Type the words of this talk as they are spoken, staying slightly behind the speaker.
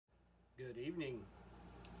Good evening.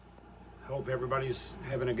 Hope everybody's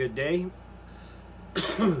having a good day.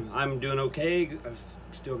 I'm doing okay. I've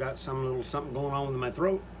still got some little something going on with my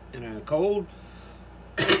throat and a cold.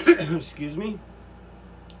 Excuse me.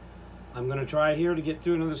 I'm going to try here to get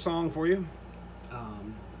through another song for you.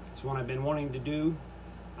 It's one I've been wanting to do.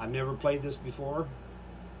 I've never played this before.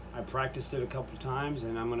 I practiced it a couple times,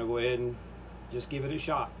 and I'm going to go ahead and just give it a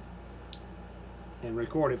shot and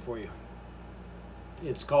record it for you.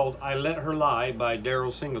 It's called I Let Her Lie by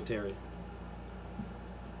Daryle Singletary.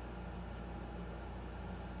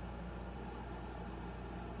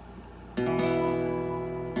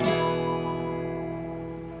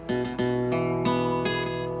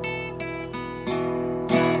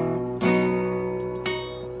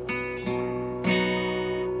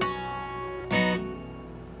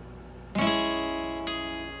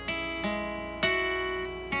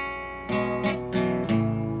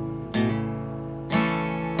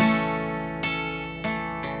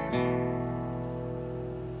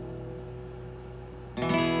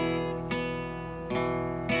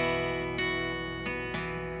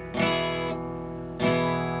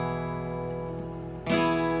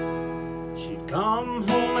 She'd come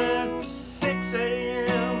home at 6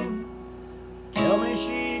 a.m. Tell me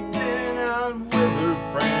she'd been out with her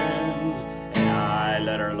friends, and I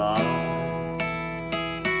let her lie.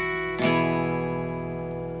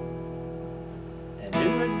 And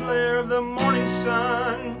in the glare of the morning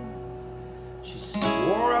sun, she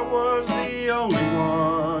swore I was the only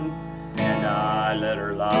one, and I let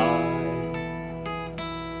her lie.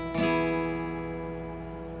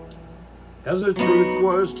 'Cause the truth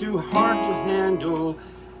was too hard to handle,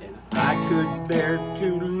 and I could bear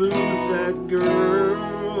to lose that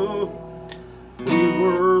girl. We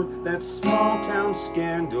were that small town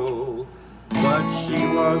scandal, but she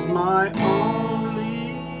was my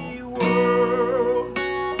only world.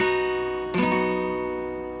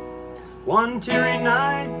 One teary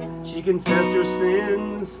night she confessed her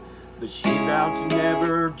sins, but she vowed to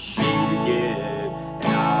never cheat again,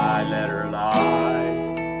 and I let her lie.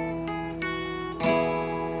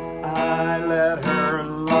 I let her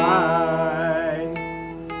lie.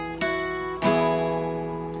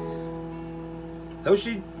 Though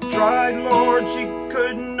she tried, Lord, she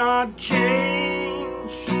could not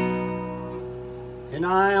change, and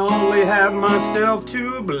I only have myself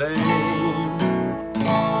to blame,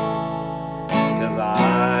 'cause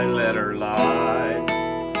I let her lie.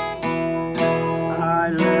 I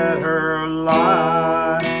let her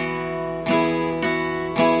lie.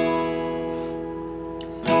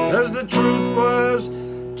 'Cause the truth was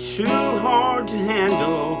too hard to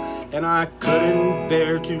handle, and I couldn't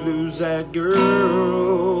bear to lose that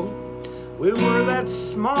girl. We were that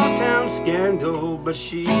small town scandal, but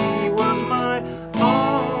she was my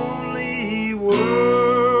only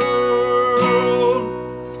world.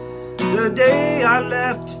 The day I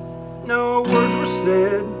left, no words were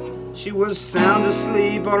said. She was sound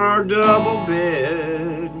asleep on our double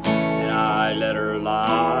bed, and I let her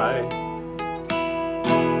lie.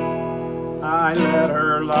 I let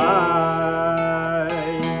her lie.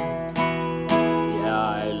 Yeah,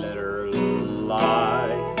 I let her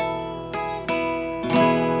lie.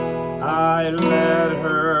 I let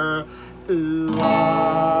her lie.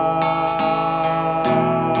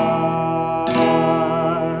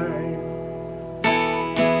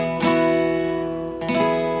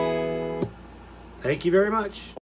 Thank you very much.